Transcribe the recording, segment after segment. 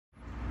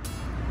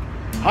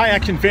Hi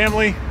Action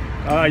family,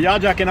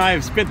 Yajak and I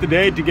have spent the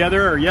day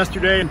together, or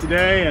yesterday and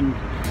today, and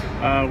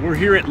we're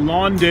here at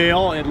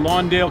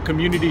Lawndale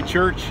Community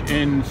Church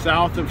in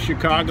south of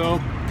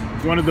Chicago.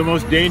 It's one of the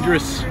most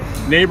dangerous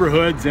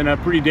neighborhoods in a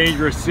pretty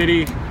dangerous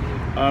city,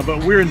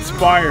 but we're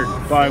inspired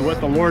by what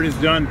the Lord has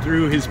done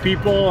through His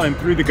people and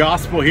through the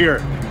gospel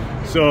here.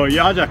 So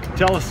Yajak,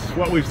 tell us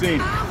what we've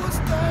seen.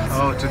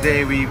 Oh,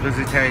 today we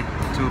visited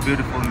two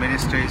beautiful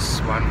ministries.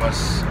 One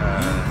was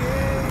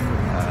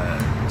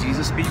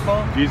Jesus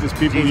People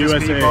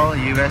USA,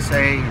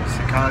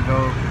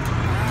 Chicago.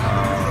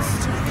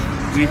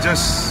 We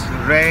just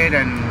read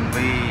and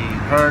we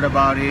heard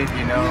about it,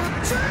 you know,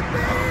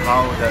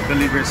 how the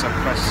believers of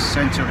first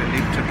century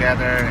lived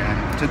together,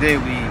 and today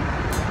we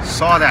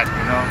saw that,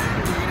 you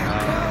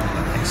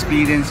know,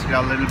 experienced it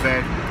a little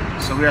bit.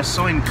 So we are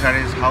so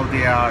encouraged how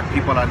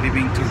people are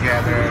living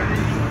together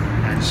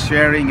and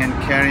sharing and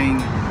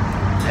caring,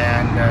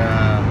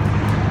 and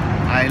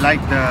I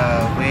like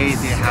the way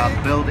they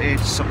have built it,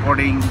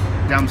 supporting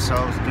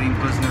themselves, doing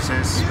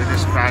businesses with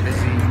this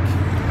strategy.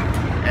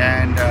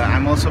 And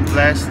I'm also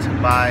blessed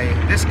by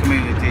this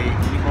community,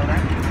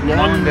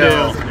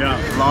 Lawndale,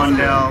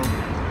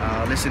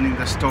 listening to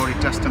the story,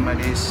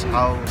 testimonies,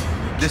 how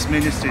this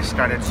ministry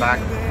started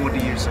back 40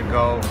 years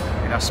ago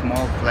in a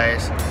small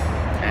place.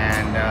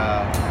 And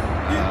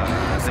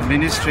the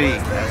ministry,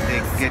 as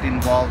they get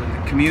involved in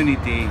the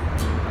community,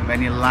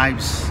 many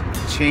lives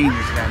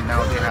changed, and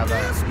now they have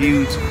a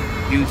huge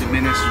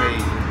ministry.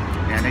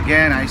 And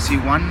again, I see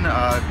one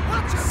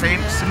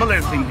similar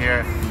thing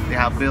here. They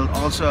have built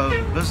also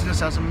a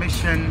business as a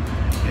mission,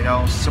 you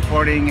know,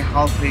 supporting,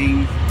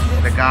 helping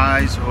the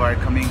guys who are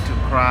coming to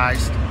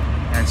Christ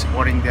and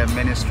supporting their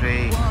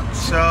ministry.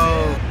 So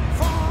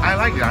I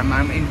like it.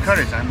 I'm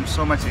encouraged. I'm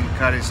so much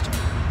encouraged.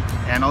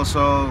 And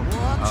also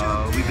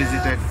we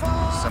visited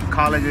some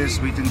colleges,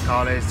 Wheaton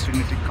College,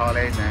 Trinity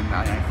College, and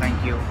I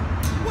thank you,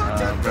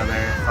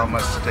 Brother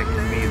Thomas, for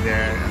taking me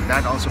there. And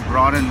that also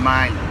broadened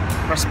my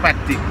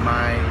perspective,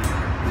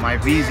 my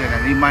vision,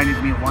 and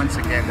reminded me once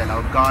again that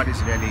our God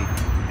is really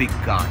big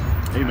God.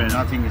 Amen.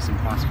 Nothing is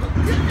impossible.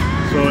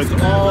 So it's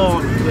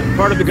all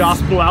part of the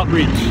gospel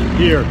outreach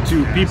here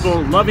to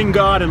people loving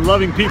God and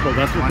loving people.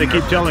 That's what they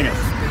keep telling us.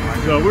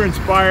 So we're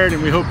inspired,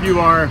 and we hope you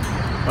are.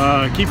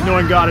 Keep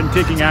knowing God and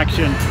taking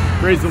action.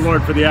 Praise the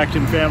Lord for the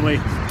Action family.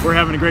 We're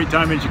having a great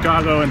time in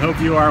Chicago, and hope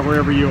you are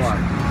wherever you are.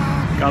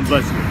 God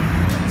bless you.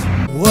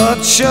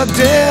 What you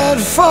did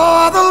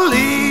for the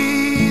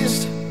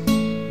least,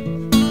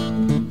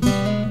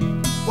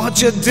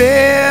 what you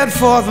did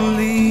for the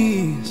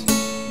least,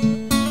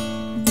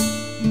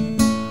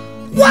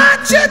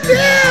 what you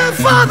did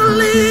for the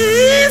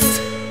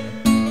least,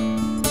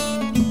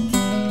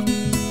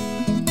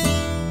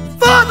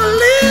 for the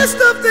least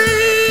of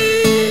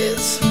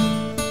these,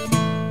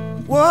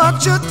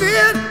 what you